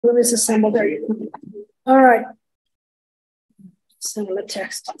Let me assemble there. All right. Send him a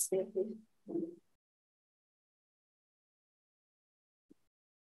text.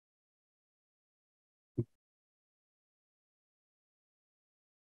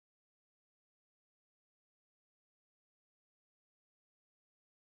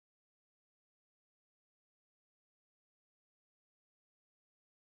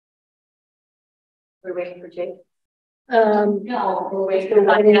 We're waiting for Jake. No, we're waiting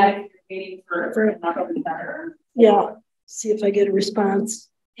for another better. Yeah, see if I get a response.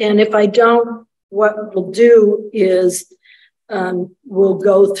 And if I don't, what we'll do is we'll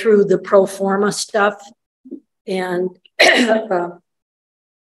go through the pro forma stuff and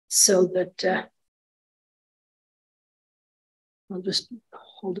so that I'll just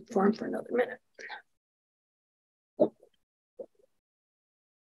hold it for him for another minute.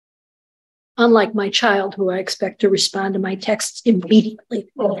 Unlike my child, who I expect to respond to my texts immediately.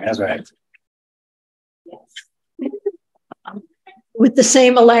 That's right. Yes. With the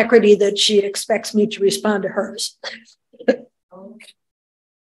same alacrity that she expects me to respond to hers.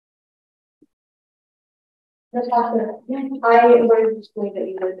 Natasha, I learned this way that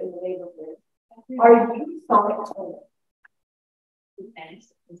you live in the neighborhood. Are you sorry?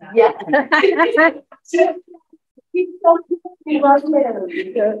 Yeah. Yes,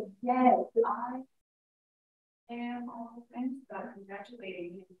 I am all fans about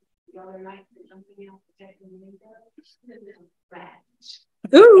congratulating him the other night for jumping out the deck in the window.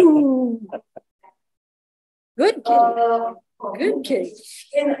 Ooh. Good kitty.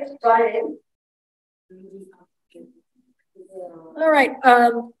 Good kitty. All right,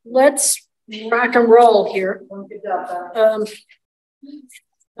 let's rock and roll here.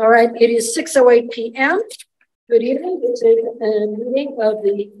 All right, it is 6:08 p.m. Good evening. It's a meeting of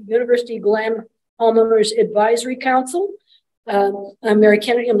the University Glen Homeowners Advisory Council. I'm Mary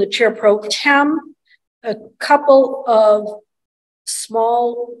Kennedy. I'm the chair pro tem. A couple of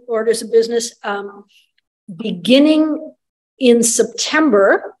small orders of business. Beginning in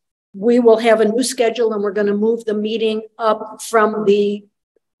September, we will have a new schedule and we're going to move the meeting up from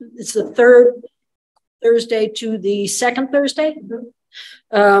it's the third Thursday to the second Thursday.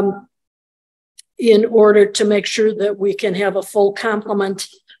 In order to make sure that we can have a full complement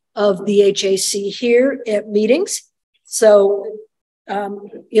of the HAC here at meetings. So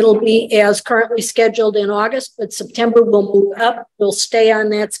it'll be as currently scheduled in August, but September will move up. We'll stay on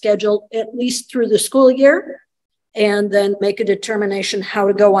that schedule at least through the school year and then make a determination how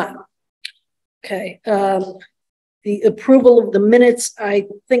to go on. Okay. The approval of the minutes, I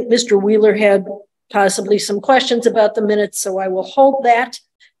think Mr. Wheeler had possibly some questions about the minutes, so I will hold that.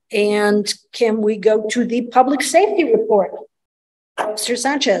 And can we go to the public safety report? Mr.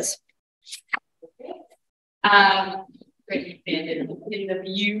 Sanchez. Great in the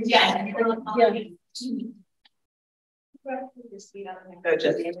view. Yeah.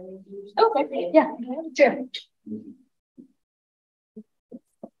 Okay. Yeah. Sure.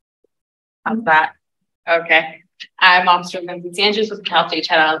 How's that? Okay. I'm Officer Lindsay Sanchez with the Cal State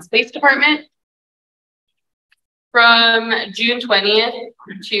Chat Islands Police Department. From June 20th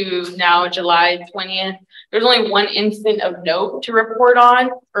to now July 20th, there's only one incident of note to report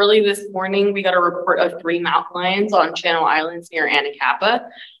on. Early this morning, we got a report of 3 mountain lions on Channel Islands near Anacapa.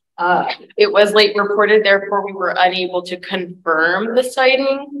 It was late reported, therefore we were unable to confirm the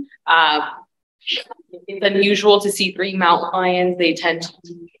sighting. It's unusual to see 3 mountain lions. They tend to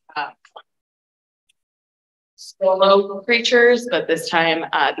be solo creatures, but this time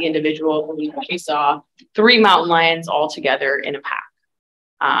the individual believed she saw 3 mountain lions all together in a pack.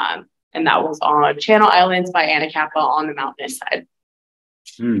 And that was on Channel Islands by Anacapa on the mountainous side.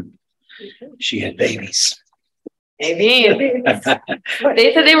 She had babies. Maybe.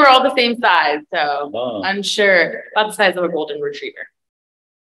 They said they were all the same size, so I'm sure about the size of a golden retriever.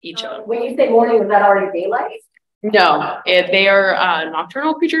 Each of them. When you say morning, was that already daylight? No, they are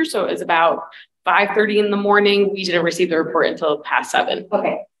nocturnal creatures, so it was about 5:30 in the morning. We didn't receive the report until past 7.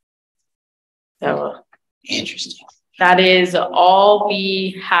 Okay. So interesting. That is all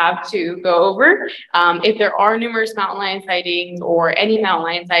we have to go over. If there are numerous mountain lion sightings or any mountain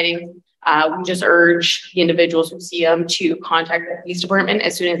lion sightings, we just urge the individuals who see them to contact the police department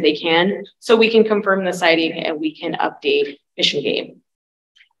as soon as they can, so we can confirm the sighting and we can update Fish and Game.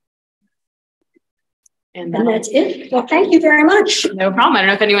 And that's it. Well, thank you very much. No problem. I don't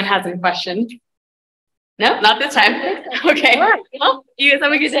know if anyone has any questions. No, not this time. Okay. All right. Well, you guys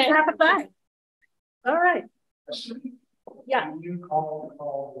have a good day. Have a bye. All right. Yeah. Can you call the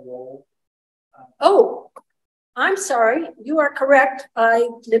roll? Oh, I'm sorry. You are correct. I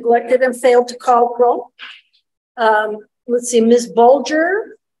neglected and failed to call roll. Let's see, Ms.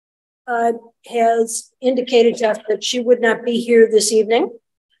 Bolger, has indicated to us that she would not be here this evening.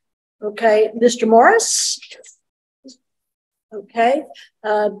 Okay, Mr. Morris. Okay.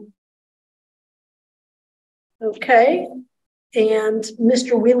 Okay. And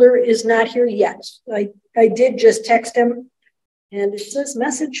Mr. Wheeler is not here yet. I did just text him and it says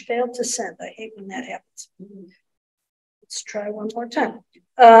message failed to send. I hate when that happens. Let's try one more time.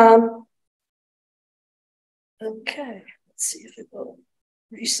 Okay, let's see if it will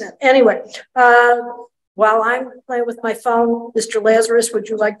resend. Anyway, while I'm playing with my phone, Mr. Lazarus, would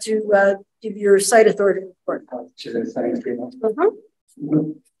you like to give your site authority report?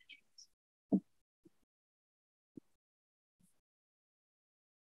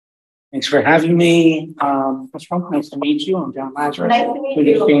 Thanks for having me. What's wrong? Nice to meet you. I'm John Lazarus. Nice to meet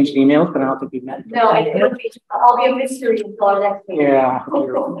we you. We exchanged emails, but I don't think we've met. No, I'll be a mystery until our next meeting. Yeah,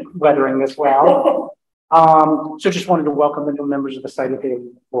 you're weathering this well. So just wanted to welcome the new members of the Site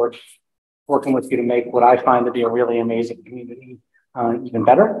Authority Board, working with you to make what I find to be a really amazing community even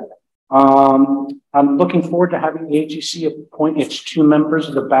better. I'm looking forward to having the HAC appoint its 2 members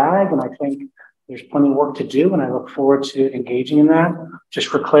of the BAG, and I think there's plenty of work to do, and I look forward to engaging in that. Just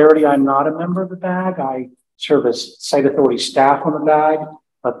for clarity, I'm not a member of the BAG. I serve as site authority staff on the BAG,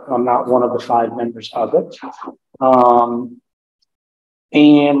 but I'm not one of the 5 members of it.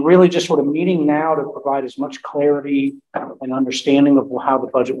 And really just sort of meeting now to provide as much clarity and understanding of how the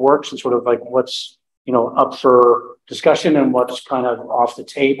budget works and sort of like what's, up for discussion and what's kind of off the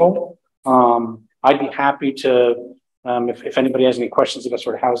table. I'd be happy to, if anybody has any questions about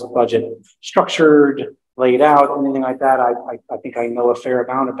sort of how's the budget structured, laid out, anything like that, I think I know a fair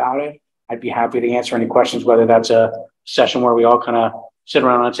amount about it. I'd be happy to answer any questions, whether that's a session where we all kind of sit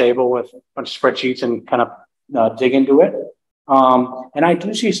around on a table with a bunch of spreadsheets and kind of dig into it. And I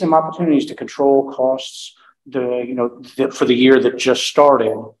do see some opportunities to control costs, for the year that just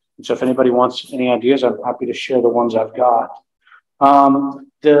started. And so if anybody wants any ideas, I'm happy to share the ones I've got.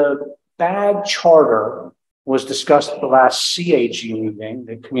 The BAG charter was discussed at the last CAG meeting,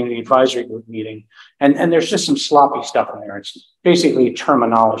 the Community Advisory Group meeting, and there's just some sloppy stuff in there. It's basically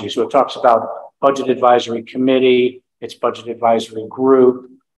terminology. So it talks about budget advisory committee, it's budget advisory group,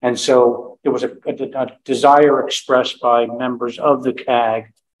 and so there was a desire expressed by members of the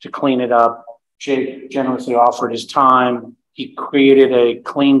CAG to clean it up. Jake generously offered his time. He created a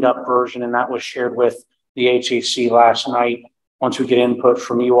cleaned up version, and that was shared with the HAC last night. Once we get input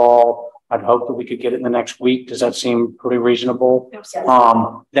from you all, I'd hope that we could get it in the next week. Does that seem pretty reasonable? Yes.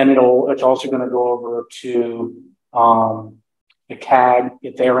 Then it's also going to go over to the CAG,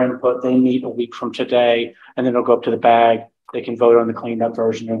 get their input. They meet a week from today, and then it'll go up to the BAG. They can vote on the cleaned up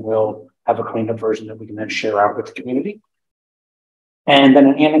version, and we'll have a cleaned up version that we can then share out with the community. And then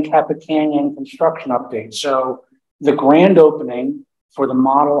an Anacapa Canyon construction update. So the grand opening for the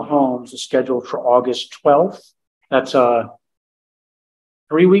model homes is scheduled for August 12th. That's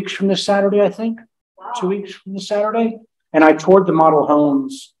 3 weeks from this Saturday, I think. Wow. 2 weeks from this Saturday. And I toured the model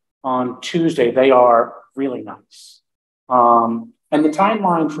homes on Tuesday. They are really nice. And the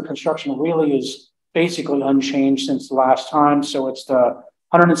timeline for construction really is basically unchanged since the last time. So it's the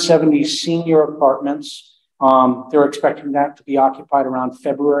 170 senior apartments. They're expecting that to be occupied around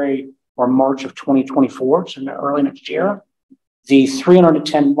February or March of 2024, so early next year. The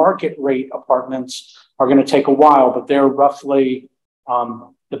 310 market rate apartments are going to take a while, but they're roughly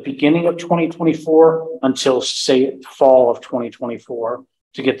the beginning of 2024 until, say, fall of 2024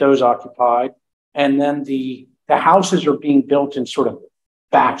 to get those occupied. And then the houses are being built in sort of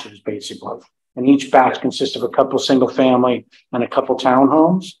batches, basically. And each batch consists of a couple single family and a couple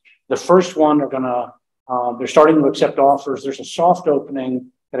townhomes. The first one they're starting to accept offers. There's a soft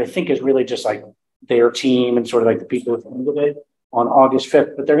opening that I think is really just like their team and sort of like the people who funded it on August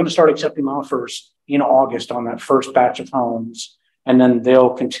 5th, but they're going to start accepting offers in August on that first batch of homes. And then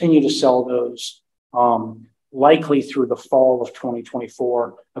they'll continue to sell those likely through the fall of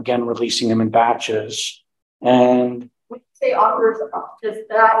 2024, again, releasing them in batches. And when you say offers, does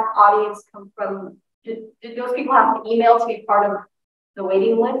that audience come from, did those people have to email to be part of the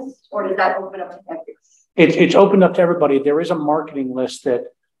waiting list, or does that open up to everybody? It's opened up to everybody. There is a marketing list that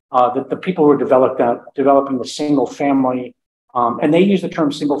the people who are developing the single family, and they use the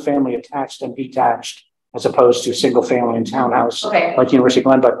term single family attached and detached as opposed to single family and townhouse, like University of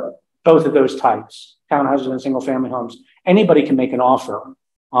Glen, but both of those types, townhouses and single family homes, anybody can make an offer.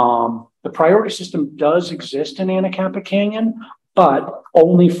 The priority system does exist in Anacapa Canyon, but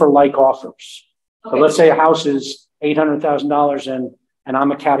only for like offers. Okay. So let's say a house is $800,000 and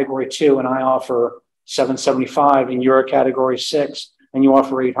I'm a category 2 and I offer $775 and you're a category 6 and you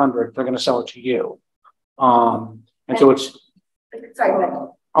offer $800, they're going to sell it to you. And so it's, sorry, go ahead.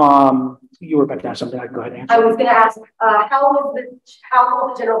 You were about to ask something. I can go ahead and answer. I was going to ask, how will the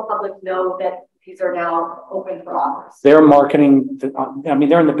general public know that these are now open for offers? They're marketing. I mean,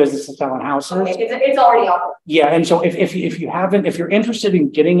 they're in the business of selling houses. Okay, it's already offered. Yeah, and so if you're interested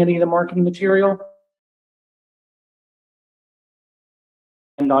in getting any of the marketing material,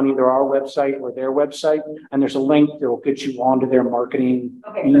 and on either our website or their website, and there's a link that will get you onto their marketing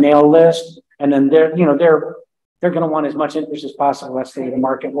email list, and then they're going to want as much interest as possible. That's the way the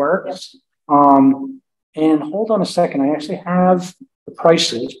market works. And hold on a second, I actually have the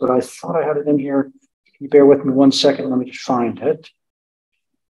prices, but I thought I had it in here. Can you bear with me 1 second? Let me just find it.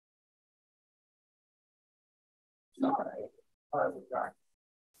 All right.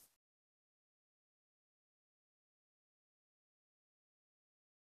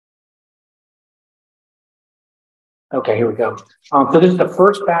 Okay, here we go. So this is the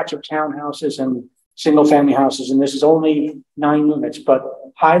first batch of townhouses and single family houses, and this is only 9 units, but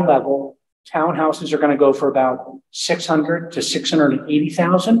high level townhouses are going to go for about 600 to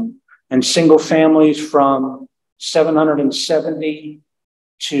 680,000, and single families from 770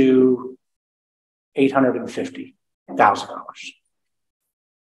 to $850,000.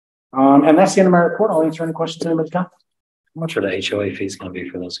 And that's the end of my report. I'll answer any questions anybody's got. How much are the HOA fees going to be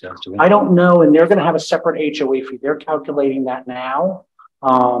for those guys? I don't know, and they're going to have a separate HOA fee. They're calculating that now,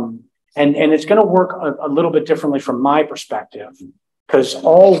 and it's going to work a little bit differently from my perspective, because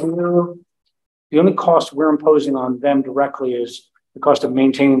the only cost we're imposing on them directly is the cost of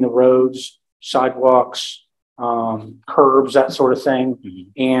maintaining the roads, sidewalks, curbs, that sort of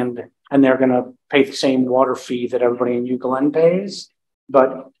thing, and they're going to pay the same water fee that everybody in Glen pays,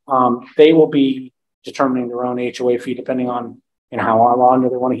 but they will be determining their own HOA fee depending on how long do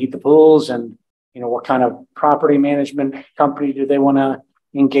they want to heat the pools, and what kind of property management company do they want to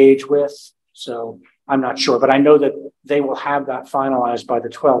engage with. So I'm not sure, but I know that they will have that finalized by the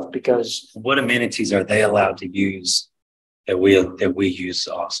 12th, because what amenities are they allowed to use that we use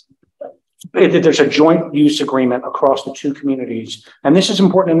also? There's a joint use agreement across the two communities, and this is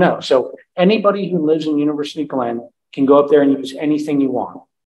important to know. So anybody who lives in University Glen can go up there and use anything you want.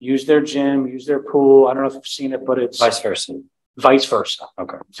 Use their gym, use their pool. I don't know if you've seen it, but it's vice versa. Vice versa.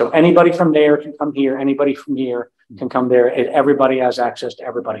 Okay. So anybody from there can come here. Anybody from here can come there. Everybody has access to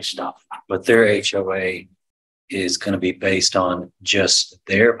everybody's stuff. But their HOA is going to be based on just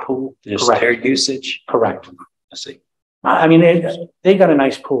their pool, just Correct. Their usage. Correct. I see. I mean, they got a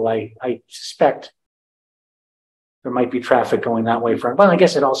nice pool. I suspect there might be traffic going that way for. Well, I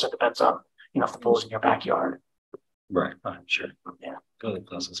guess it also depends on if the pool's in your backyard. Right. Sure. Yeah. Go to the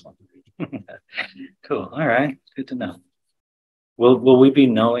closest one. Cool. All right. Good to know. Will we be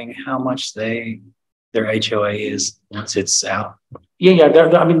knowing how much their HOA is once it's out? Yeah.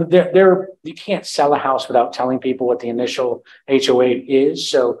 They're you can't sell a house without telling people what the initial HOA is.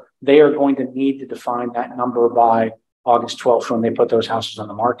 So they are going to need to define that number by August 12th when they put those houses on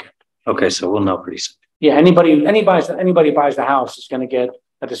the market. Okay. So we'll know pretty soon. Yeah. Anybody buys the house is going to get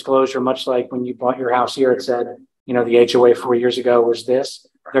a disclosure, much like when you bought your house here, it said, the HOA 4 years ago was this.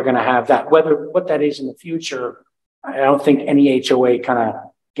 They're going to have that. What that is in the future, I don't think any HOA kind of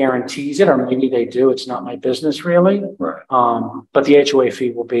guarantees it, or maybe they do. It's not my business really. Right. But the HOA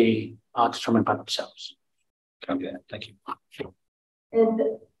fee will be determined by themselves. Okay. Thank you. And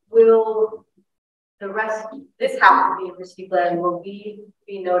will the rest, this house in University Glen, will we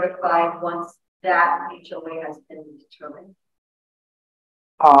be notified once that HOA has been determined?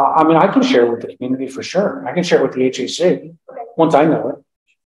 I can share with the community for sure. I can share with the HAC once I know it.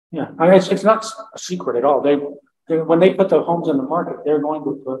 Yeah, it's not a secret at all. They when they put the homes on the market, they're going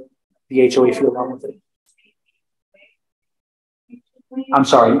to put the HOA fee along with it. I'm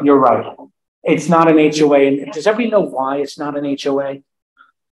sorry, you're right. It's not an HOA. And does everybody know why it's not an HOA?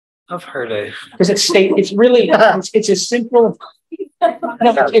 I've heard it. Because it's state. It's really it's as simple.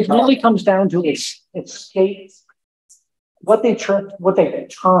 No, it really comes down to it's state. What they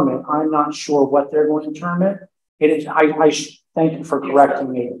determine, I'm not sure what they're going to determine. It is. I thank you for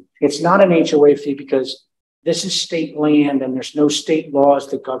correcting me. It's not an HOA fee because this is state land and there's no state laws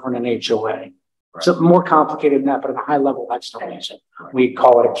that govern an HOA. Right. So more complicated than that, but at a high level, that's the reason. We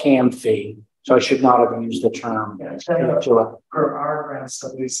call it a CAM fee. So I should not have used the term. For our grant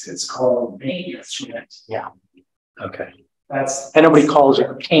studies, it's called maintenance unit. Yeah. Okay. And nobody calls it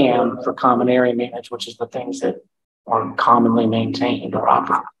CAM for common area maintenance, which is the things that are commonly maintained or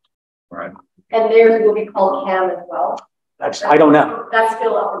operated. Right. And theirs will be called CAM as well. I don't know. That's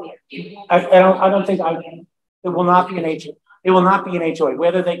still up in the air. I don't think it will not be an HOA. It will not be an HOA.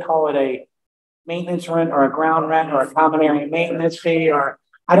 Whether they call it a maintenance rent or a ground rent or a common area maintenance fee, or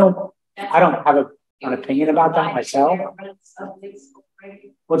I don't have an opinion about that myself.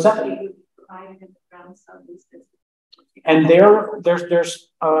 What's that? And their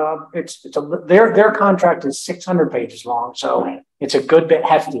contract is 600 pages long, so it's a good bit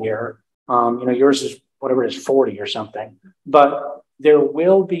heftier. Yours is whatever it is, 40 or something. But there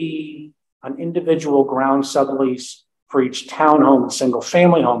will be an individual ground sublease for each townhome and single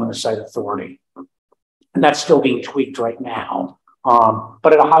family home in the site authority. And that's still being tweaked right now.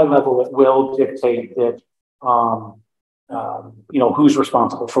 But at a high level, it will dictate that, who's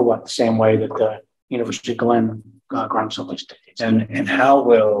responsible for what, the same way that the University of Glen ground sublease dictates. And how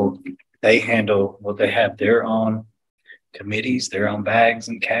will they handle, will they have their own committees, their own bags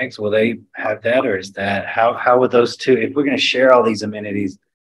and CAGs? Will they have that, or is that, how would those two, if we're going to share all these amenities,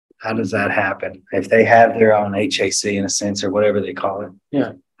 how does that happen? If they have their own HAC in a sense, or whatever they call it,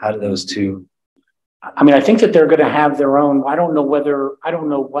 yeah. How do those two? I mean, I think that they're going to have their own. I don't know if they're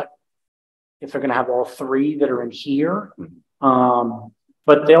going to have all three that are in here,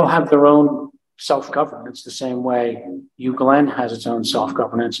 but they'll have their own self-governance the same way UGlen has its own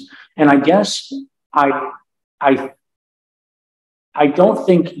self-governance. And I guess I don't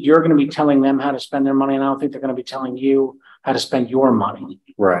think you're going to be telling them how to spend their money, and I don't think they're going to be telling you how to spend your money.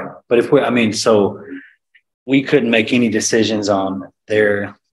 Right. But if so we couldn't make any decisions on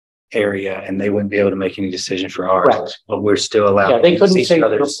their area, and they wouldn't be able to make any decision for ours. Correct. But we're still allowed. Yeah, they couldn't say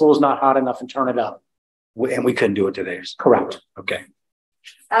the pool's not hot enough and turn it up. And we couldn't do it to theirs. Correct. Okay.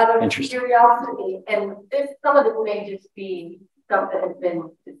 Out of curiosity, and some of this may just be stuff that has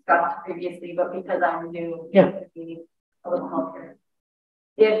been discussed previously, but because I'm new, we a little help here.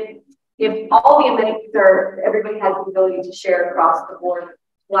 If all the amenities everybody has the ability to share across the board,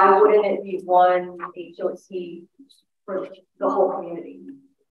 why wouldn't it be one HOC for the whole community?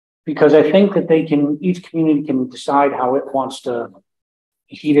 Because I think that each community can decide how it wants to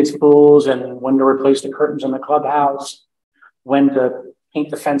heat its pools, and when to replace the curtains in the clubhouse, when to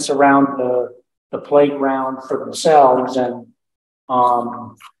paint the fence around the playground for themselves. And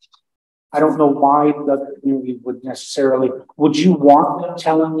I don't know why the community would necessarily. Would you want them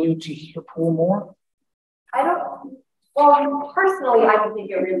telling you to heat your pool more? Well, personally, I don't think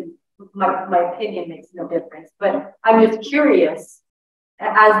it really, my opinion makes no difference, but I'm just curious.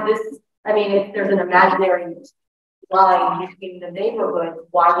 If there's an imaginary line between the neighborhood,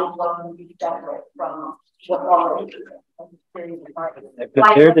 why would one be separate from what's already?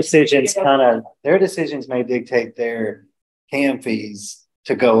 But their decisions may dictate their CAM fees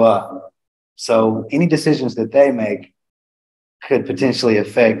to go up. So any decisions that they make could potentially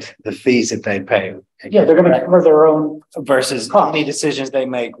affect the fees that they pay. Yeah, they're going to cover their own versus cost. Any decisions they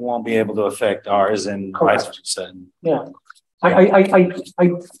make won't be able to affect ours, and vice versa. Yeah. Are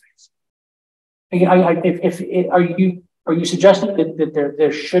you suggesting that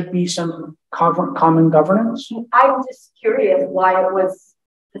there should be some common governance? I'm just curious why it was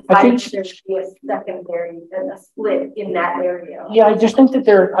decided there should be a secondary and a split in that area. Yeah, I just think that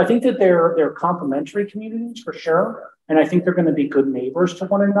they're complementary communities for sure, and I think they're going to be good neighbors to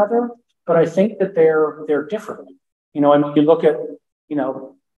one another. But I think that they're different. You look at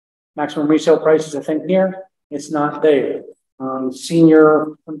maximum resale price is a thing here, it's not there.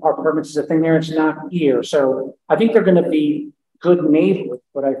 Senior apartments is a thing there, it's not here. So I think they're going to be good neighbors,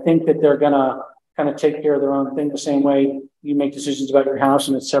 but I think that they're going to kind of take care of their own thing the same way you make decisions about your house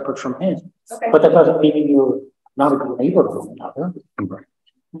and it's separate from his. Okay. But that doesn't mean you're not a good neighbor to one another.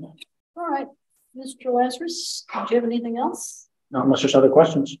 All right. Mr. Lazarus, do you have anything else? Not unless there's other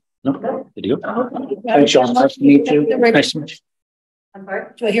questions. No. Did you? Thanks, Sean. Nice to meet you. Nice to meet you. I'm sorry?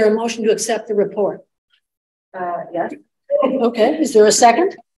 Do I hear a motion to accept the report? Yes. Okay. Is there a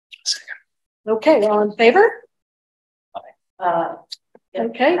second? Second. Okay. All in favor? Yes.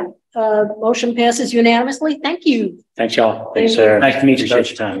 Okay. Motion passes unanimously. Thank you. Thanks, y'all. Thanks, sir. Nice to meet you.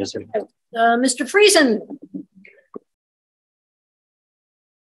 Appreciate your time. Yes, sir. Mr. Friesen.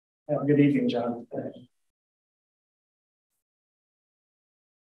 Good evening, John.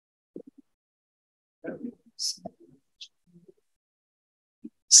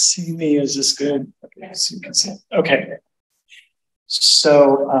 See me, is this good? Okay, so you can see. Okay.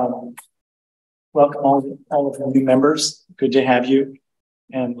 So welcome all of the new members. Good to have you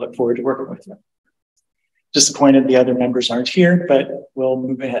and look forward to working with you. Disappointed the other members aren't here, but we'll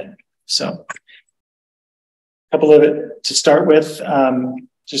move ahead. So a couple of it to start with,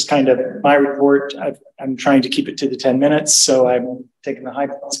 just kind of my report. I'm trying to keep it to the 10 minutes, so I'm taking the high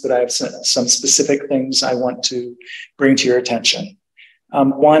points, but I have some specific things I want to bring to your attention.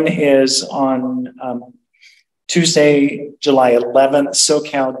 One is on Tuesday, July 11th,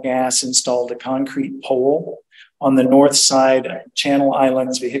 SoCal Gas installed a concrete pole on the north side of Channel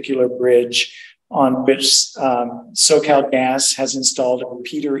Islands Vehicular Bridge on which SoCal Gas has installed a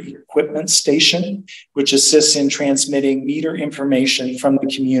repeater equipment station, which assists in transmitting meter information from the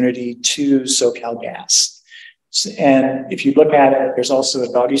community to SoCal Gas. And if you look at it, there's also a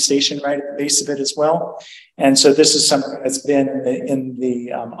doggy station right at the base of it as well. And so this is something that's been in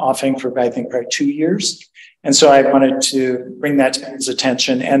the offing for, I think, probably 2 years. And so I wanted to bring that to people's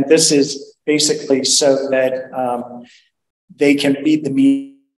attention. And this is basically so that they can read the meter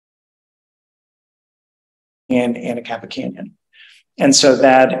in Anacapa Canyon. And so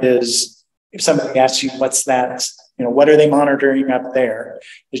that is, if somebody asks you, what's that, you know, what are they monitoring up there,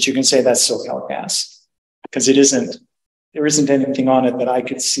 that you can say that's SoCal Gas, because it isn't, there isn't anything on it that I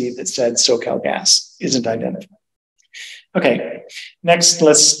could see that said SoCal Gas isn't identified. Okay, next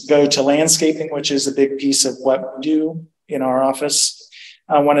let's go to landscaping, which is a big piece of what we do in our office.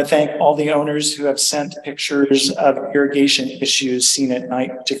 I want to thank all the owners who have sent pictures of irrigation issues seen at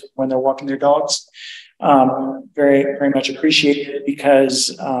night when they're walking their dogs. Very, very much appreciated,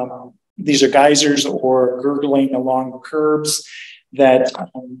 because these are geysers or gurgling along the curbs that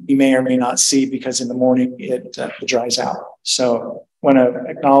you may or may not see, because in the morning it dries out. So want to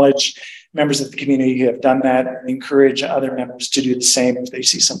acknowledge members of the community who have done that and encourage other members to do the same if they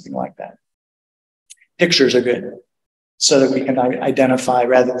see something like that. Pictures are good, so that we can identify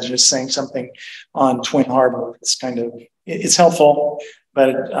rather than just saying something on Twin Harbor. It's kind of, it's helpful,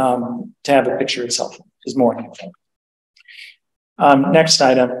 but to have a picture is helpful, is more helpful. Next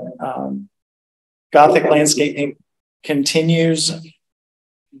item, Gothic landscaping continues.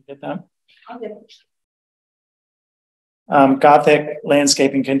 Get that? Gothic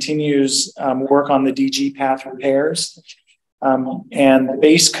landscaping continues work on the DG path repairs. And the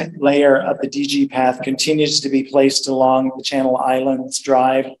base layer of the DG path continues to be placed along the Channel Islands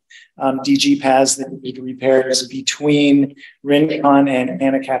Drive DG paths that need repairs between Rincon and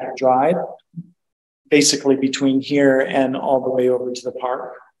Anacapa Drive, basically between here and all the way over to the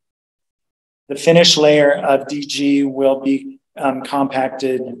park. The finished layer of DG will be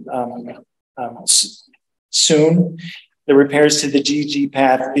compacted soon. The repairs to the DG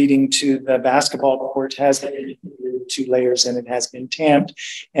path leading to the basketball court has been 2 layers, and it has been tamped.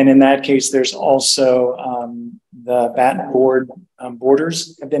 And in that case, there's also the batten board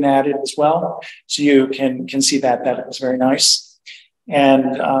borders have been added as well. So you can see that was very nice.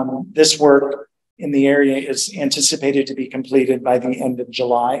 And this work in the area is anticipated to be completed by the end of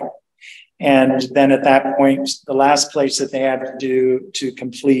July. And then at that point, the last place that they have to do to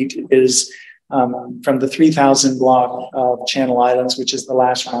complete is from the 3000 block of Channel Islands, which is the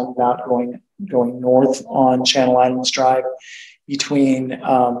last roundabout going north on Channel Islands Drive, between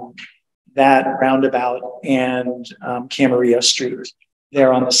that roundabout and Camarillo Street.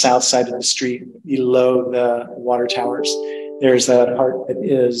 There on the south side of the street, below the water towers, there's a part that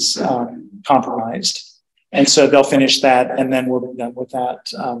is compromised. And so they'll finish that, and then we'll be done with that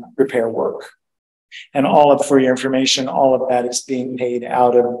repair work. And for your information, all of that is being paid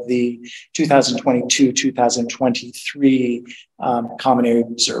out of the 2022-2023 Common Area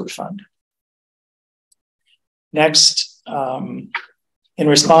Reserve Fund. Next, in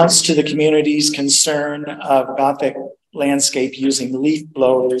response to the community's concern of Gothic landscape using leaf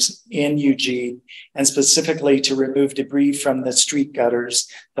blowers in UG, and specifically to remove debris from the street gutters,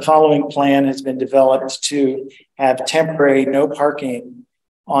 the following plan has been developed to have temporary no parking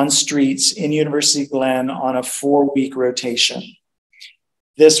on streets in University Glen on a 4-week rotation.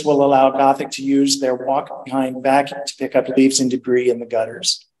 This will allow Gothic to use their walk-behind vacuum to pick up leaves and debris in the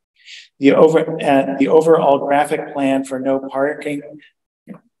gutters. The overall graphic plan for no parking,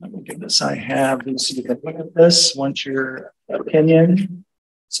 let me give this, I have, you see, you can look at this, want your opinion.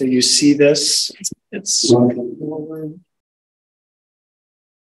 So you see this, it's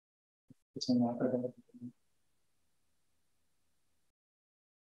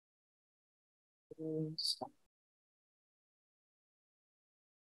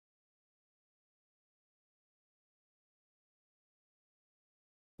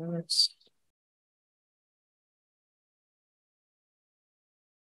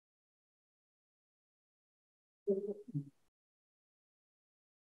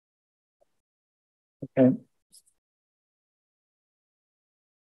okay.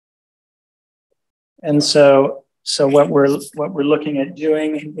 And so what we're looking at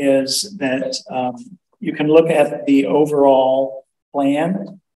doing is that you can look at the overall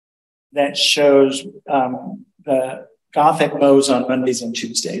plan that shows the Gothic mows on Mondays and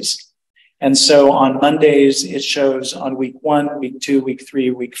Tuesdays. And so on Mondays, it shows on week 1, week 2, week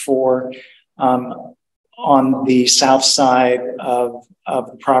 3, week 4, on the south side of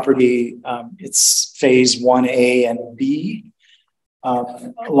the property, it's phase 1A and B.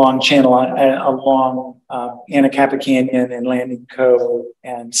 along Channel, along Anacapa Canyon and Landing Cove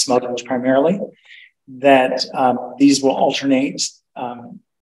and Smugglers primarily, that these will alternate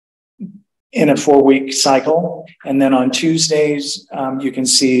in a 4-week cycle. And then on Tuesdays, you can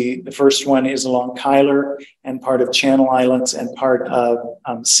see the first one is along Kyler and part of Channel Islands and part of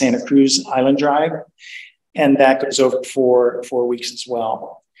Santa Cruz Island Drive. And that goes over for 4 weeks as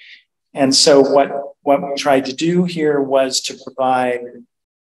well. And so what we tried to do here was to provide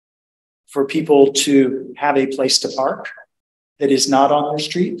for people to have a place to park that is not on their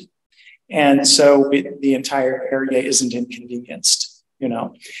street. And so the entire area isn't inconvenienced, you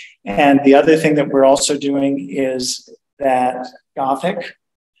know. And the other thing that we're also doing is that Govt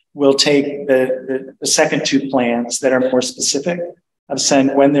will take the second 2 plans that are more specific of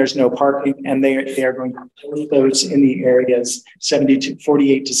saying when there's no parking, and they are going to put those in the areas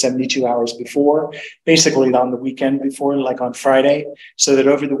 48 to 72 hours before, basically on the weekend before, like on Friday, so that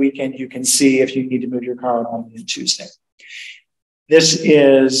over the weekend you can see if you need to move your car on Monday and Tuesday. This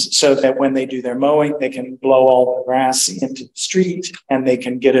is so that when they do their mowing, they can blow all the grass into the street and they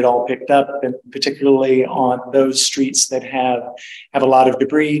can get it all picked up, and particularly on those streets that have a lot of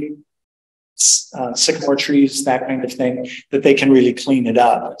debris, sycamore trees, that kind of thing, that they can really clean it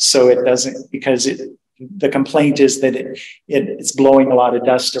up. So it doesn't, because the complaint is that it's blowing a lot of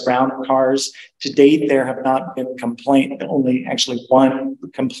dust around cars. To date, there have not been only actually one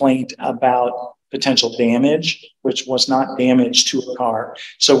complaint about potential damage, which was not damage to a car.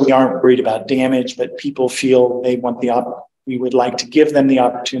 So we aren't worried about damage, but people feel they want we would like to give them the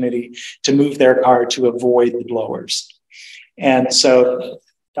opportunity to move their car to avoid the blowers. And so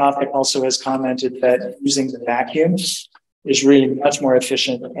Govt also has commented that using the vacuum is really much more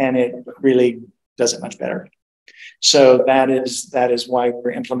efficient, and it really does it much better. So that is why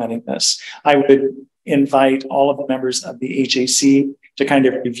we're implementing this. I would invite all of the members of the HAC to kind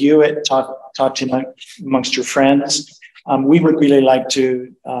of review it, talk to amongst your friends. We would really like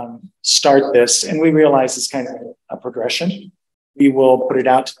to start this, and we realize it's kind of a progression. We will put it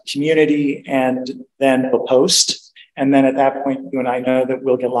out to the community, and then we'll post. And then at that point, you and I know that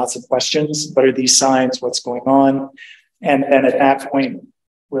we'll get lots of questions. What are these signs? What's going on? And then at that point,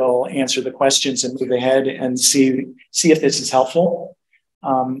 we'll answer the questions and move ahead and see if this is helpful.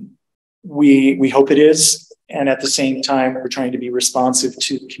 We hope it is. And at the same time, we're trying to be responsive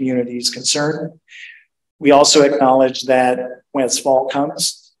to the community's concern. We also acknowledge that when fall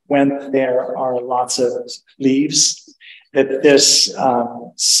comes, when there are lots of leaves, that this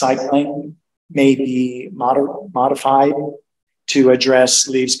cycling may be modified to address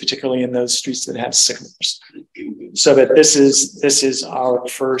leaves, particularly in those streets that have sycamores. So that this is our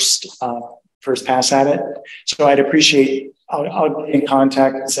first pass at it. So I'd appreciate, I'll be in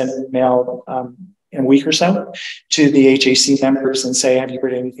contact and send an email in a week or so to the HAC members and say, have you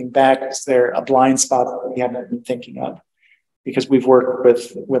heard anything back? Is there a blind spot that we haven't been thinking of? Because we've worked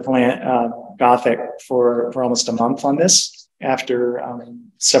with Govt for almost a month on this, after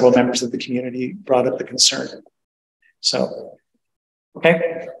several members of the community brought up the concern. So,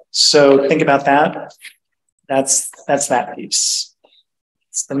 okay, so think about that. That's that piece.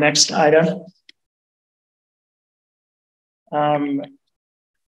 It's the next item.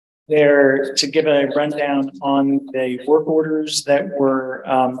 There, to give a rundown on the work orders that were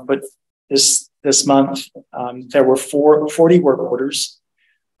put this month, there were 40 work orders.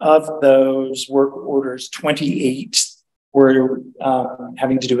 Of those work orders, 28 were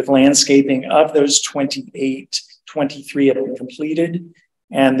having to do with landscaping. Of those 28, 23 have been completed,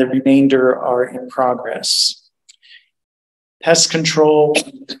 and the remainder are in progress. Pest control,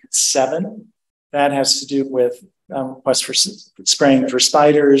 7. That has to do with requests for spraying for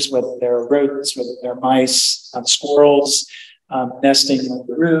spiders, whether they're rodents, whether they're mice, squirrels, nesting on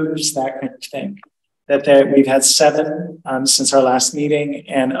the roofs, that kind of thing. That we've had 7 since our last meeting,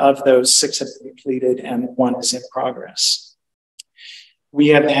 and of those 6 have been completed and 1 is in progress. We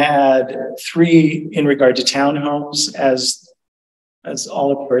have had 3 in regard to townhomes, as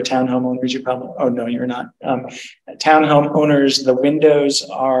all of you are townhome owners. You probably, oh no, you're not. Townhome owners, the windows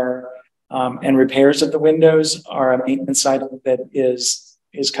are and repairs of the windows are a maintenance item that is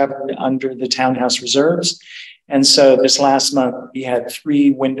covered under the townhouse reserves. And so this last month we had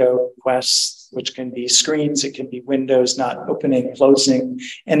 3 window requests, which can be screens, it can be windows not opening, closing,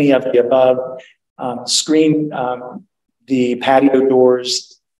 any of the above. The patio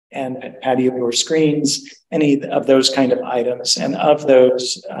doors and patio door screens, any of those kind of items. And of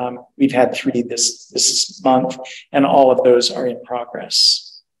those, we've had 3 this month, and all of those are in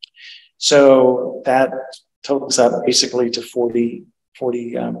progress. So that totals up basically to 40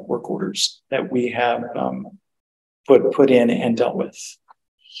 work orders that we have put in and dealt with.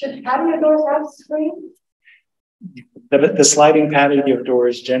 Should patio doors have screens? The sliding patio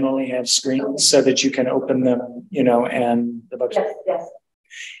doors generally have screens so that you can open them, you know, and the bugs. Yes, yes.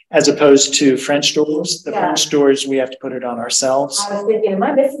 As opposed to French doors. The French doors, we have to put it on ourselves. I was thinking, am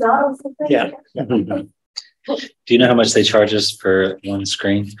I missing out on something? Yeah. Do you know how much they charge us for one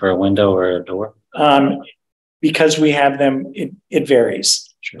screen for a window or a door? Because we have them, it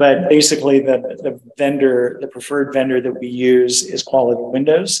varies. Sure. But basically the preferred vendor that we use is Quality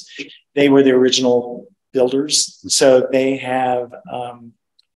Windows. They were the original builders. So they have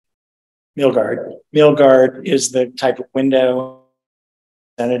Milgard. Milgard is the type of window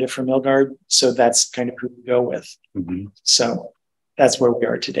representative for Milgard. So that's kind of who we go with. Mm-hmm. So that's where we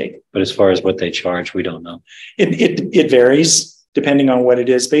are today. But as far as what they charge, we don't know. It varies depending on what it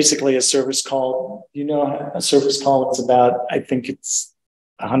is. Basically a service call, you know, a service call is about, I think it's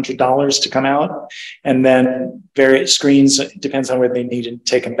 $100 to come out. And then various screens, depends on whether they need to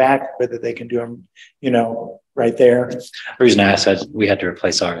take them back, whether they can do them, you know, right there. The reason I asked that, we had to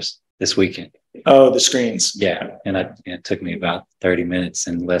replace ours this weekend. Oh, the screens. Yeah. And it took me about 30 minutes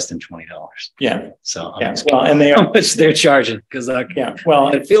and less than $20. Yeah. So yeah. Well, and they are how much they're charging because yeah.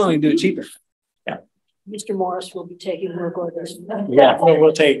 Well, I feel we can do it cheaper. Yeah. Mr. Morris will be taking work orders. Yeah,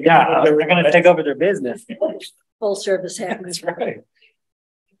 we'll take. Yeah, they're going to take over their business. Full service HAC. That's right.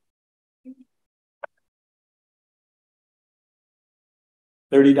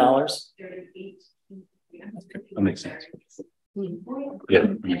 $30. That makes sense.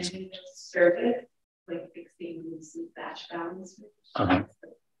 Yeah. Service, like fixing batch balance.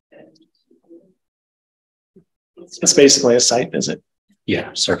 It's basically a site visit.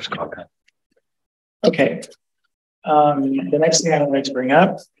 Yeah, service call. Okay. The next thing I would like to bring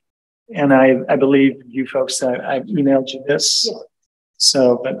up, and I believe you folks, I've emailed you this. Yeah.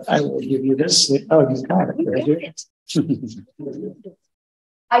 So, but I will give you this. Oh, you've got it.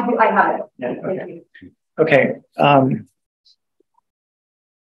 I do. I have it. Yeah, okay.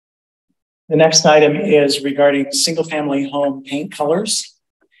 The next item is regarding single-family home paint colors.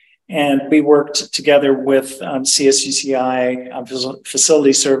 And we worked together with CSUCI,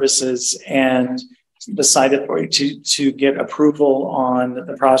 Facility Services, and the site authority to get approval on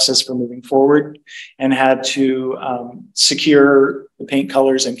the process for moving forward, and had to secure the paint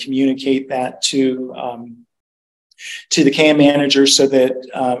colors and communicate that to the KM manager so that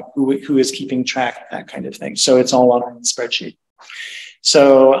who is keeping track of that kind of thing. So it's all on a spreadsheet.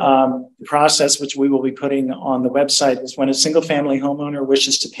 So the process, which we will be putting on the website, is when a single family homeowner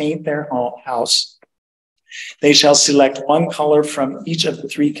wishes to paint their house, they shall select one color from each of the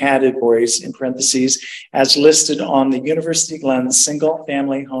three categories in parentheses as listed on the University Glen single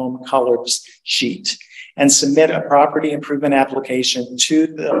family home colors sheet, and submit a property improvement application to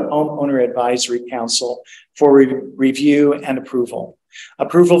the Homeowner Advisory Council for review and approval.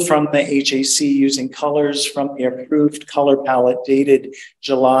 Approval from the HAC using colors from the approved color palette dated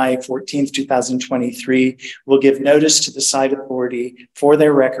July 14th, 2023 will give notice to the site authority for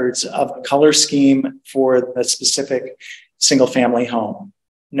their records of the color scheme for the specific single family home.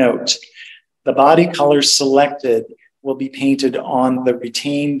 Note, the body colors selected will be painted on the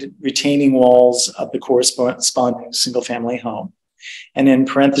retaining walls of the corresponding single family home. And in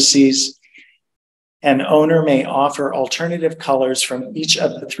parentheses, an owner may offer alternative colors from each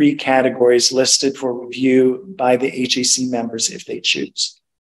of the three categories listed for review by the HAC members if they choose.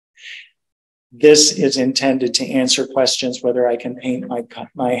 This is intended to answer questions whether I can paint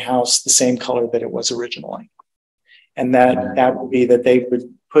my house the same color that it was originally. And that would be that they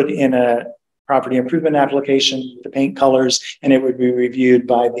would put in a property improvement application, the paint colors, and it would be reviewed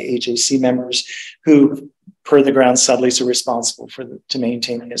by the HAC members who, per the ground sublease, are responsible to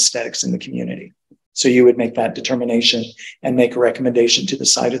maintain the aesthetics in the community. So you would make that determination and make a recommendation to the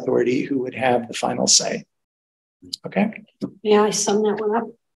site authority who would have the final say. Okay. May I sum that one up?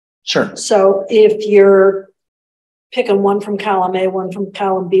 Sure. So if you're picking one from column A, one from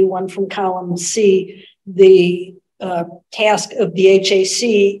column B, one from column C, the task of the HAC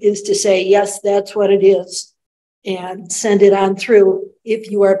is to say, yes, that's what it is, and send it on through.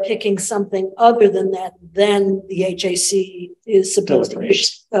 If you are picking something other than that, then the HAC is supposed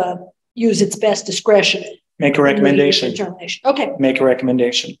to use its best discretion. Make a recommendation. Okay. Make a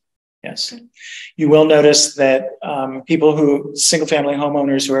recommendation. Yes. You will notice that single family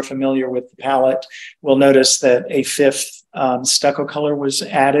homeowners who are familiar with the palette will notice that a fifth stucco color was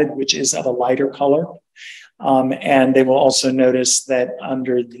added, which is of a lighter color. And they will also notice that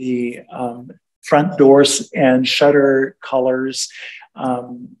under the front doors and shutter colors,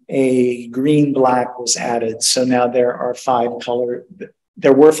 a green black was added. So now there are 5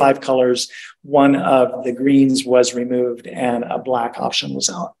 there were 5 colors. One of the greens was removed and a black option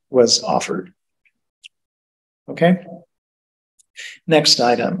was offered. Okay. Next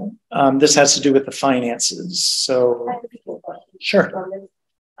item. This has to do with the finances. So, sure.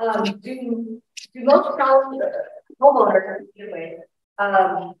 Do most homeowners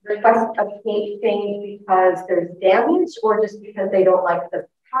request a paint change because there's damage, or just because they don't like the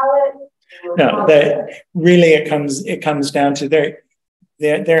palette? No, really it comes down to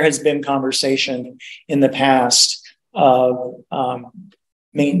there has been conversation in the past of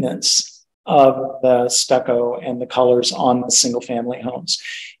maintenance of the stucco and the colors on the single family homes.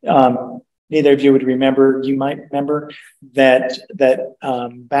 Neither of you would remember, you might remember that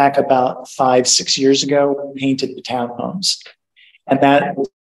back about 5-6 years ago, we painted the townhomes, and that was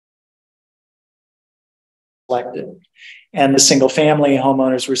selected. And the single family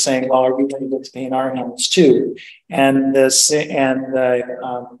homeowners were saying, well, are we able to paint our homes too? And the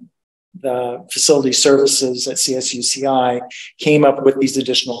facility services at CSUCI came up with these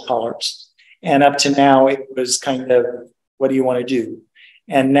additional colors. And up to now, it was kind of, what do you want to do?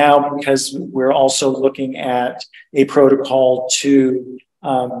 And now, because we're also looking at a protocol to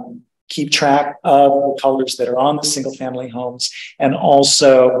keep track of the colors that are on the single family homes, and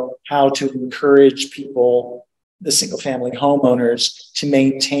also how to encourage people, the single family homeowners, to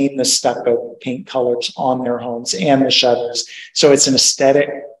maintain the stucco paint colors on their homes and the shutters. So it's an aesthetic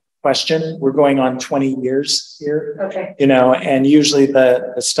question. We're going on 20 years here, okay. You know, and usually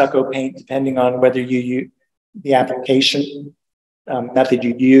the stucco paint, depending on whether you use the application method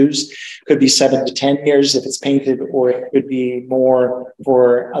you use, could be 7 to 10 years if it's painted, or it could be more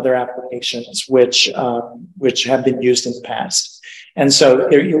for other applications which have been used in the past. And so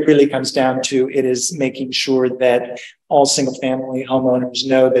it really comes down to, it is making sure that all single family homeowners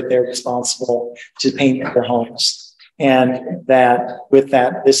know that they're responsible to paint their homes. And that with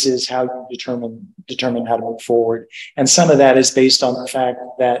that, this is how you determine how to move forward. And some of that is based on the fact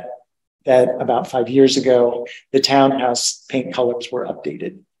that about 5 years ago, the townhouse paint colors were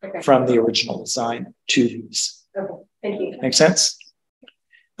updated from the original design to these. Okay, thank you. Make sense?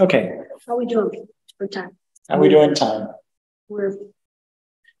 Okay. How are we doing for time? How are we doing time? We're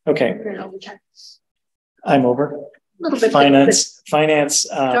okay. over time. I'm over. A little bit. Finance.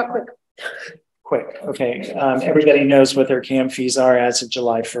 Quick. Okay. Everybody knows what their CAM fees are as of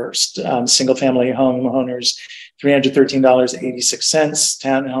July 1st. Single family homeowners, $313.86.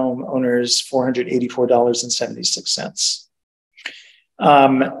 Townhome owners, $484.76.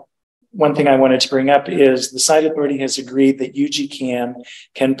 One thing I wanted to bring up is the site authority has agreed that UGCAM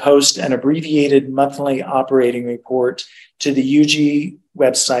can post an abbreviated monthly operating report to the UG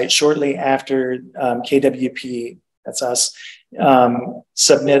website shortly after KWP, that's us,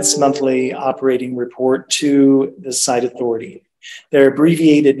 submits monthly operating report to the site authority. The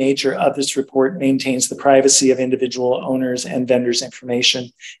abbreviated nature of this report maintains the privacy of individual owners and vendors'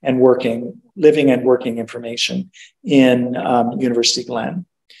 information and living and working information in University Glen.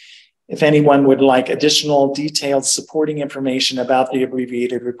 If anyone would like additional detailed supporting information about the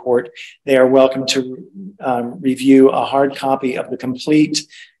abbreviated report, they are welcome to review a hard copy of the complete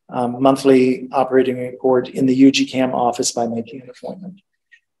monthly operating report in the UGCAM office by making an appointment.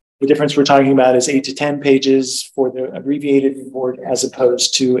 The difference we're talking about is 8 to 10 pages for the abbreviated report, as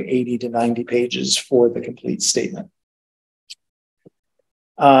opposed to 80 to 90 pages for the complete statement.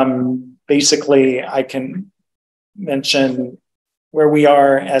 Basically, I can mention where we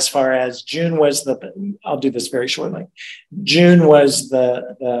are as far as June was I'll do this very shortly. June was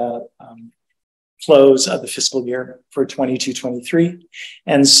the close of the fiscal year for 22-23.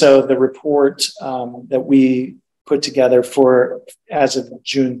 And so the report that we put together for as of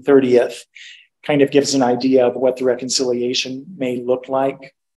June 30th kind of gives an idea of what the reconciliation may look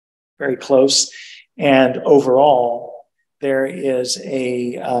like, very close. And overall, there is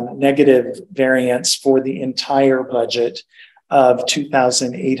a negative variance for the entire budget of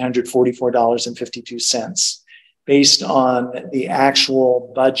 $2,844.52. Based on the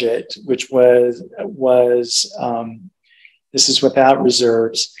actual budget, which was this is without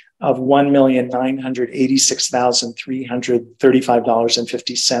reserves, of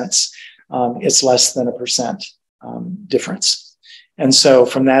 $1,986,335.50. It's less than 1% difference. And so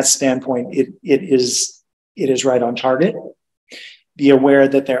from that standpoint, it is right on target. Be aware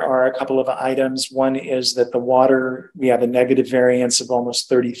that there are a couple of items. One is that the water, we have a negative variance of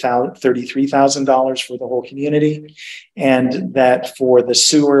almost $33,000 for the whole community. And that for the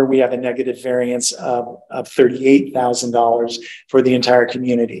sewer, we have a negative variance of $38,000 for the entire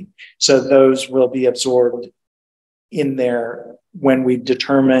community. So those will be absorbed in there when we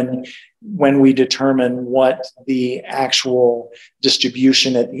determine what the actual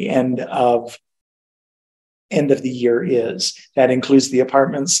distribution at the end of the year is. That includes the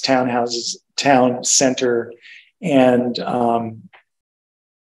apartments, townhouses, town center, and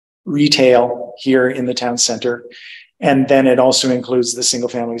retail here in the town center. And then it also includes the single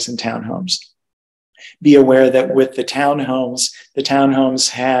families and townhomes. Be aware that with the townhomes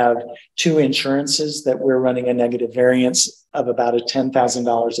have two insurances that we're running a negative variance of about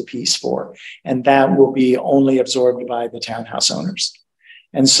 $10,000 a piece for, and that will be only absorbed by the townhouse owners.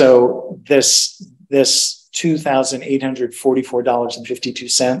 And so this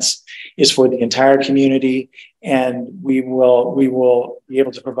 $2,844.52 is for the entire community, and we will be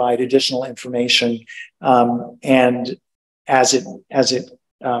able to provide additional information and as it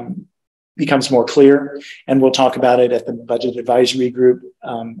becomes more clear, and we'll talk about it at the budget advisory group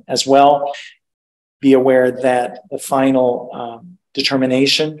as well. Be aware that the final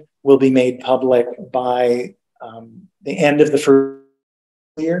determination will be made public by the end of the first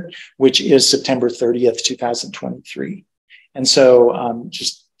year, which is September 30th, 2023. And so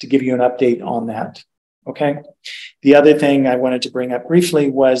just to give you an update on that. Okay. The other thing I wanted to bring up briefly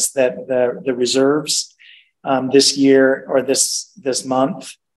was that the reserves this year or this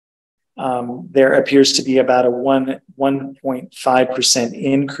month, there appears to be about a 1.5%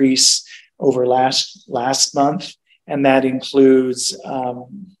 increase over last month, and that includes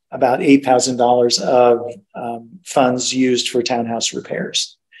about $8,000 of funds used for townhouse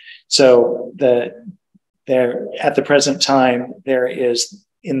repairs. So at the present time, there is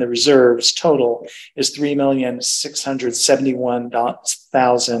in the reserves total is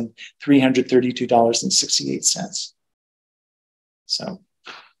 $3,671,332.68. So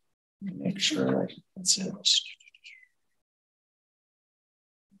make sure that's it.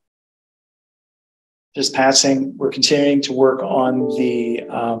 Just passing, we're continuing to work on the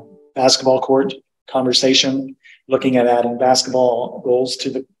basketball court conversation, looking at adding basketball goals to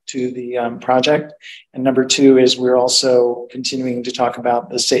the project. And number two is we're also continuing to talk about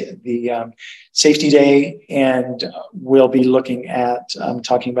the safety day, and we'll be looking at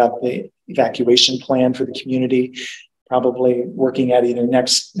talking about the evacuation plan for the community, probably working at either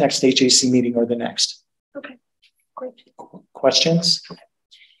next HAC meeting or the next. Okay, great. Questions?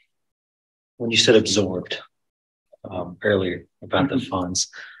 When you said absorbed earlier about the funds,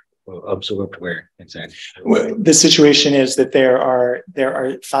 absorbed where exactly? Well, the situation is that there are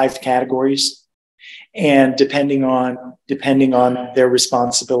 5 categories, and depending on their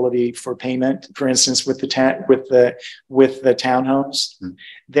responsibility for payment, for instance, with the townhomes,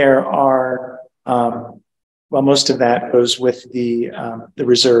 there are most of that goes with the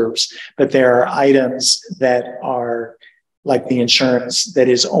reserves, but there are items that are like the insurance that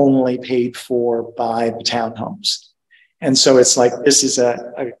is only paid for by the townhomes. And so it's like, this is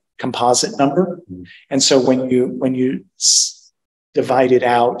a composite number. And so when you divide it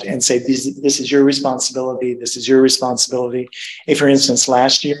out and say, this is your responsibility, this is your responsibility. For instance,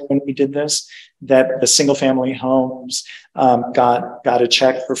 last year when we did this, that the single family homes got a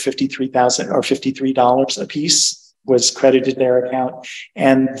check for $53 a piece was credited their account,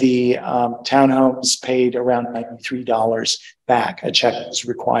 and the townhomes paid around $93 back. A check was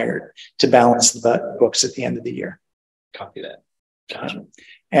required to balance the books at the end of the year. Copy that. Gotcha.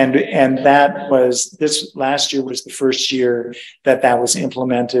 And that was, this last year was the first year that was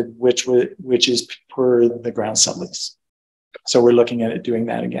implemented, which is per the ground sublease. So we're looking at it doing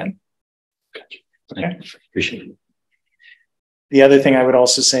that again. Okay. Appreciate it. The other thing I would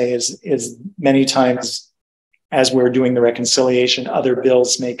also say is many times as we're doing the reconciliation, other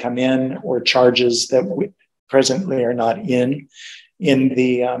bills may come in or charges that presently are not in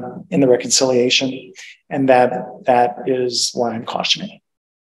the reconciliation, and that is why I'm cautioning.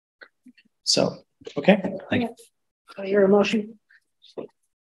 So, okay. Thank you. So your motion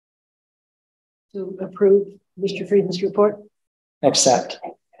to approve Mr. Frieden's report? Accept.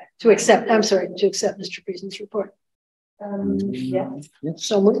 To accept Mr. Frieden's report. Yeah.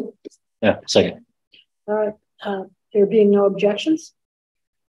 So moved. Yeah, second. All right. There being no objections.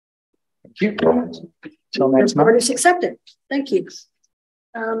 Thank you. Till next month. Report is accepted. Thank you.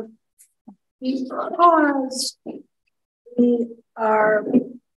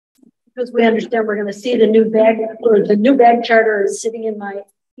 Because we understand we're going to see the new bag, or the new bag charter is sitting in my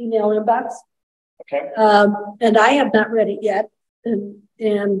email inbox. Okay. And I have not read it yet.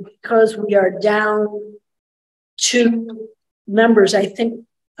 And because we are down 2 members, I think,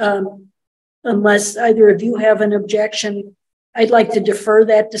 unless either of you have an objection, I'd like to defer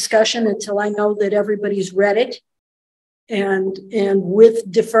that discussion until I know that everybody's read it. And with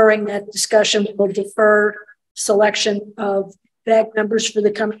deferring that discussion, we'll defer selection of bag members for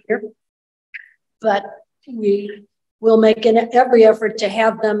the coming year, but we will make every effort to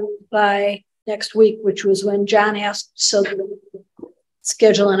have them by next week, which was when John asked, so that we could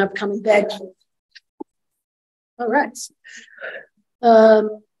schedule an upcoming bag. All right. All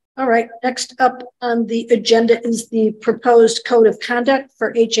right. Next up on the agenda is the proposed code of conduct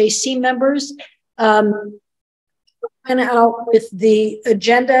for HAC members. Went out with the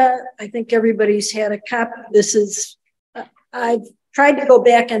agenda. I think everybody's had a copy. This is, I've tried to go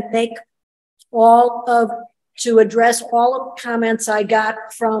back and make to address all of the comments I got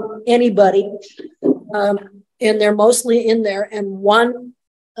from anybody. And they're mostly in there. And one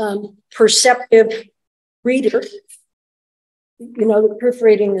perceptive reader, you know, the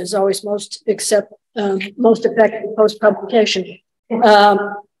proofreading is always most effective post-publication.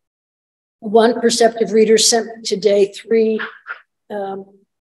 One perceptive reader sent today 3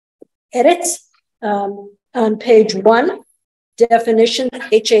 edits on page 1, definition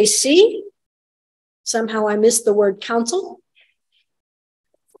HAC. Somehow I missed the word council.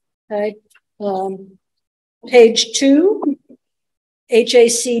 Okay. Page 2,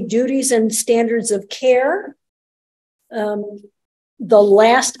 HAC duties and standards of care. The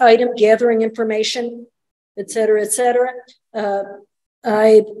last item, gathering information, et cetera, et cetera.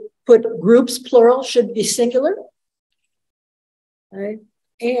 I put groups, plural, should be singular. Okay.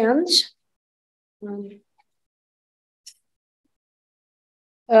 And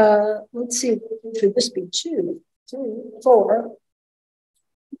let's see, should this be 2, 3, 4,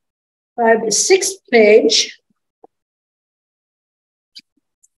 5, the 6th page.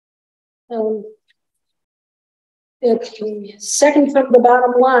 It's the second from the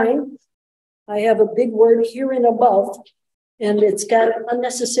bottom line. I have a big word here and above, and it's got an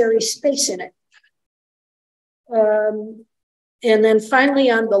unnecessary space in it. And then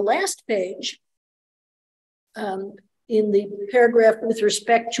finally on the last page, in the paragraph with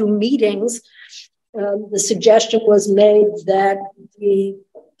respect to meetings, the suggestion was made that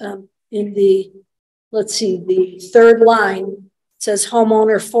in the, let's see, the 3rd line, says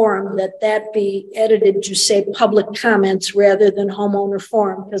homeowner forum, that be edited to say public comments rather than homeowner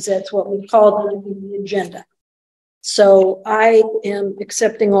forum, because that's what we called it in the agenda. So I am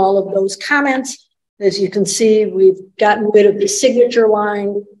accepting all of those comments. As you can see, we've gotten rid of the signature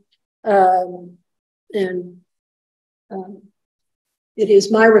line, and it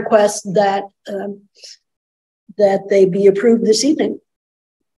is my request that that they be approved this evening.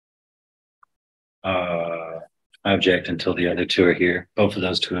 I object until the other 2 are here. Both of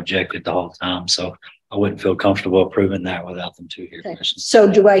those 2 objected the whole time, so I wouldn't feel comfortable approving that without them 2 here. Okay. So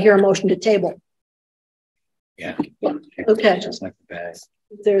do I hear a motion to table? Yeah. Okay. Just like the bag. Is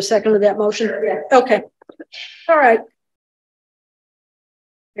there a second to that motion? Yeah. Okay. All right.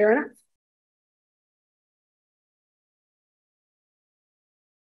 Fair enough.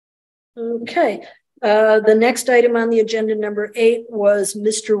 Okay. The next item on the agenda, number 8, was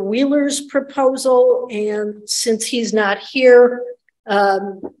Mr. Wheeler's proposal. And since he's not here,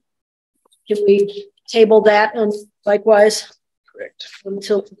 can we table that and likewise? Correct.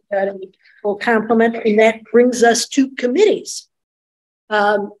 Until we got a full complement. And that brings us to committees.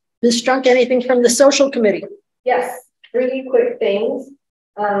 Ms. Strunk, anything from the social committee? Yes, 3 quick things.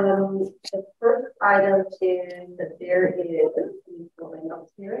 The first item is that there is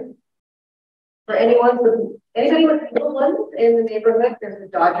here. For anybody with little ones in the neighborhood, there's a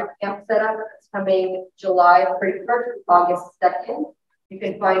Dodger camp set up. It's coming July 31st, August 2nd. You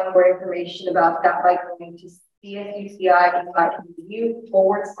can find more information about that by going to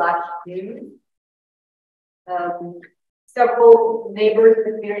csuci.edu/news. Several neighbors in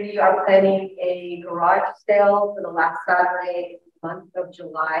the community are planning a garage sale for the last Saturday of the month of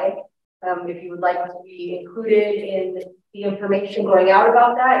July. If you would like to be included in the information going out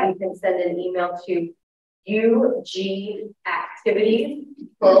about that, you can send an email to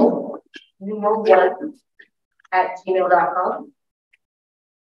ugactivities@gmail.com.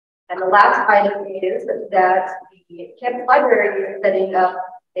 And the last item is that the campus library is setting up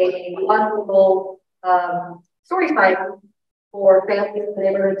a wonderful story time for families in the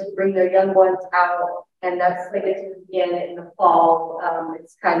neighborhood to bring their young ones out, and that's slated to begin in the fall.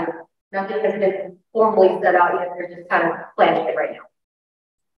 It's kind of, nothing has been formally set out yet. They're just kind of planning it right now.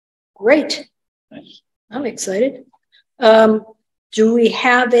 Great. Nice. I'm excited. Do we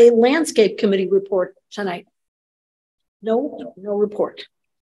have a landscape committee report tonight? No report.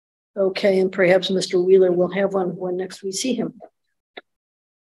 Okay, and perhaps Mr. Wheeler will have one when next we see him.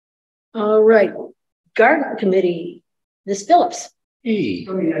 All right. Garden committee, Ms. Phillips. Hey.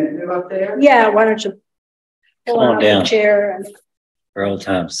 Yeah, why don't you pull Come on out down. the chair and For old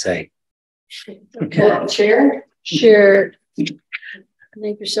time's sake. okay. Chair.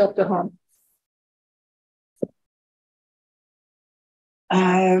 Make yourself go home.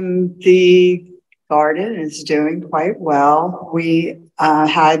 The garden is doing quite well. We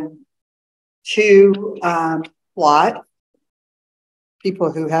had two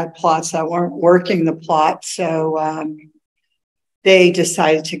people who had plots that weren't working the plot. So they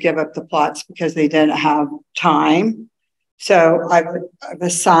decided to give up the plots because they didn't have time. So I've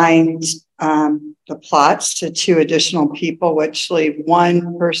assigned the plots to 2 additional people, which leave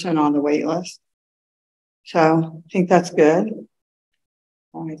 1 person on the wait list. So I think that's good.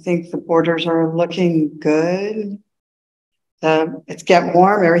 I think the borders are looking good. It's getting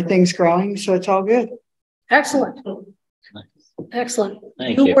warm, everything's growing, so it's all good. Excellent. Excellent.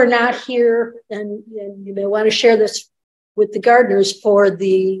 Thank you you. were not here, and you may want to share this with the gardeners for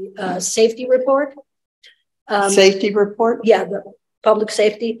the safety report. Safety report? Yeah, the public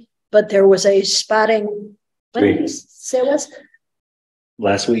safety, but there was a spotting. When did you say it was?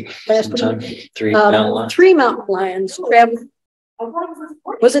 Last week. Last sometime. week. 3 mountain lions. 3 mountain lions.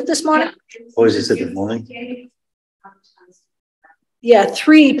 Was it this morning? What was this this morning? Yeah,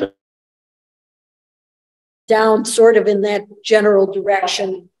 3 down sort of in that general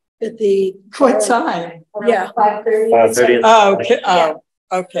direction at the What time? Yeah. 5:30. 5:30. Oh, okay. Oh,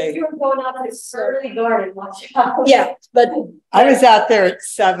 okay. You were going out to this early garden, watch out. Yeah, but I was out there at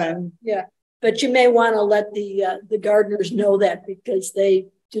 7. but you may want to let the gardeners know that, because they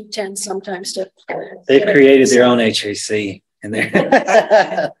do tend sometimes to. They've created their own HAC in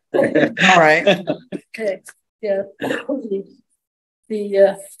there. All right. Okay, yeah.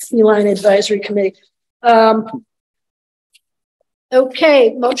 The Feline Advisory Committee.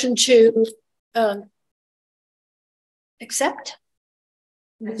 Okay, motion to accept.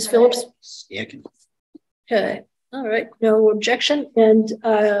 Ms. Phillips? Yeah. Okay, all right, no objection. And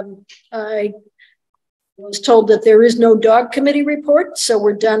I was told that there is no dog committee report, so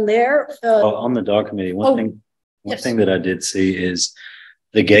we're done there. Well, on the dog committee, one yes. thing that I did see is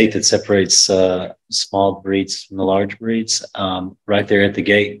the gate that separates small breeds from the large breeds. Right there at the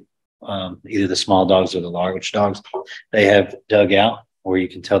gate, either the small dogs or the large dogs, they have dug out where you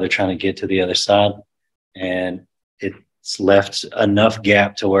can tell they're trying to get to the other side, and it's left enough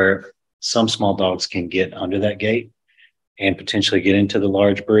gap to where some small dogs can get under that gate and potentially get into the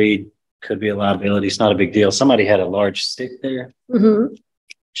large breed. Could be a liability. It's not a big deal. Somebody had a large stick there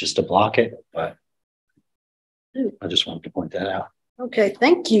just to block it, but I just wanted to point that out. Okay,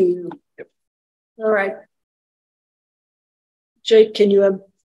 thank you. Yep. All right. Jake, can you have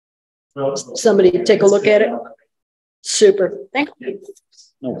somebody take a look at it? Super, thank you.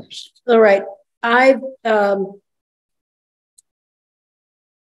 No worries. All right, I've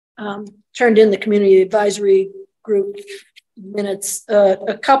turned in the community advisory group minutes,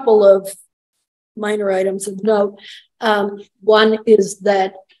 a couple of minor items of note. One is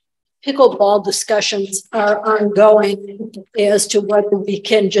that pickleball discussions are ongoing as to whether we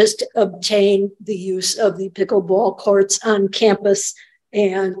can just obtain the use of the pickleball courts on campus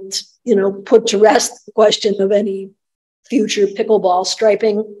and, you know, put to rest the question of any future pickleball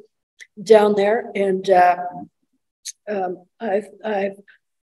striping down there. And I've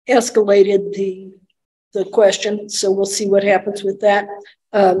escalated the question, so we'll see what happens with that.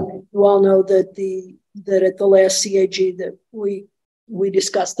 You all know that at the last CAG that we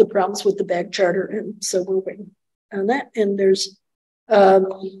discussed the problems with the bag charter, and so we're waiting on that. And there's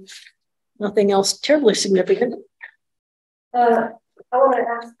nothing else terribly significant. I want to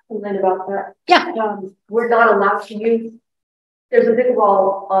ask something about that. Yeah. We're not allowed to use. There's a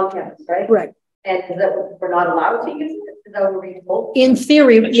pickleball on campus, right? Right. And is that we're not allowed to use it? Is that what we're being told? In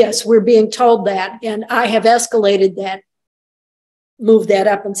theory, yes, we're being told that, and I have escalated that, moved that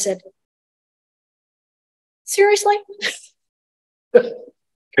up, and said, seriously?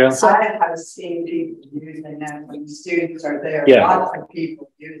 So, I have seen people using that when students are there. Yeah. Lots of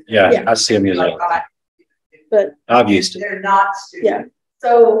people use it. yeah, I see them using it. But I've used it. They're not students. yeah,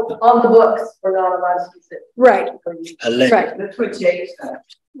 So on the books, we're not allowed to use it. right, right, That's what Jake said.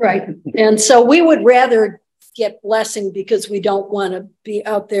 right. And so we would rather get blessing, because we don't want to be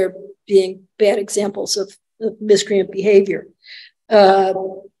out there being bad examples of miscreant behavior.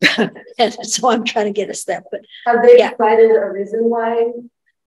 And so I'm trying to get us that, but Have they decided a reason why?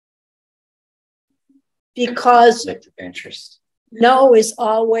 because Interest. no is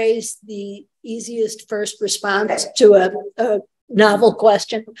always the easiest first response to a novel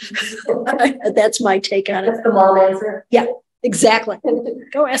question. That's my take on it. That's the mom answer. Yeah, exactly.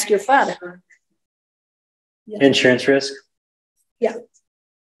 Go ask your father. Yeah. Insurance risk? Yeah.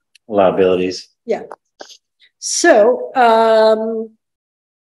 Liabilities. Yeah. So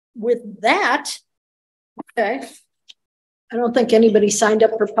with that, okay, I don't think anybody signed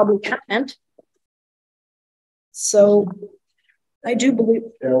up for public comment. So I do believe.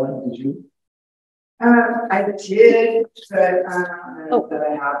 Carolyn, did you? I did, but that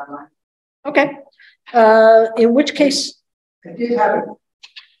I have one. Okay. In which case? I did have a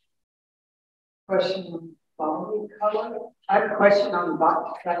question on quality color. I have a question on the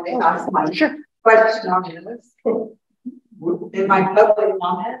box. Can I ask my question on this? In my public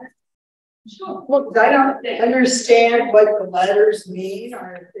comment? Sure. Well, I don't understand what the letters mean,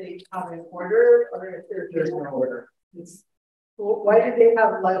 or if they come in order, or if there's no order. Well, why do they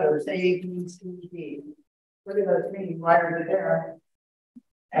have letters A, B, C, D? What do those mean? Why are they there?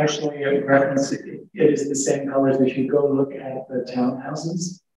 Actually, a reference, it is the same colors. If you go look at the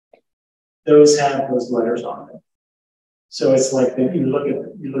townhouses, those have those letters on them. So it's like that you look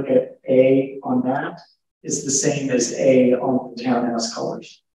at A on that, it's the same as A on the townhouse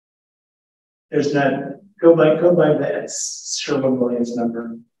colors. There's none. Go by that Sherwin-Williams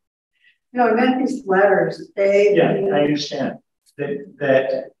number. No, I meant these letters. A. Yeah, I understand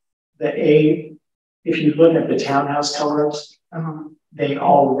that the A. If you look at the townhouse colors, they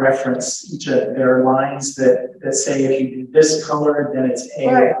all reference each of their lines that say if you do this color, then it's A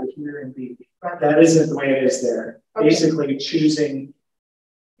over here and B. That isn't the way it is there. Okay. Basically, choosing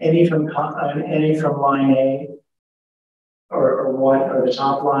any from line A or one or the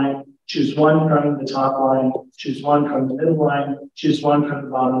top line. Choose one from the top line. Choose one from the middle line. Choose one from the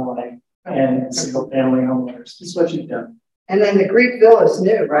bottom line. And single family homeowners. This is what you've done. And then the Greek bill is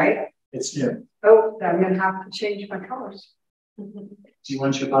new, right? It's new. Oh, I'm going to have to change my colors. Do you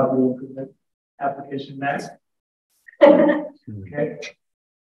want your property improvement application next? Okay.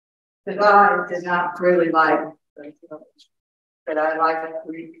 Because I did not really like the colors, but I like the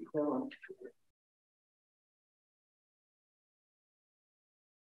Greek bill.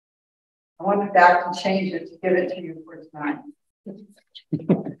 I wanted back to change it to give it to you for tonight.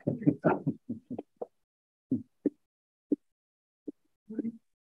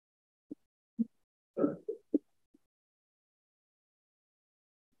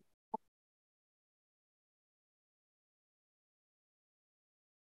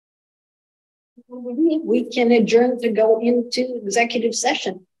 We can adjourn to go into executive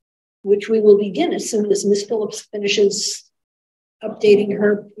session, which we will begin as soon as Ms. Phillips finishes updating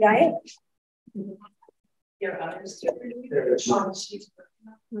her PIA. You're officially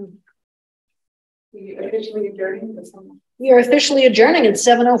adjourning. We are officially adjourning at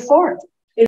 7:04.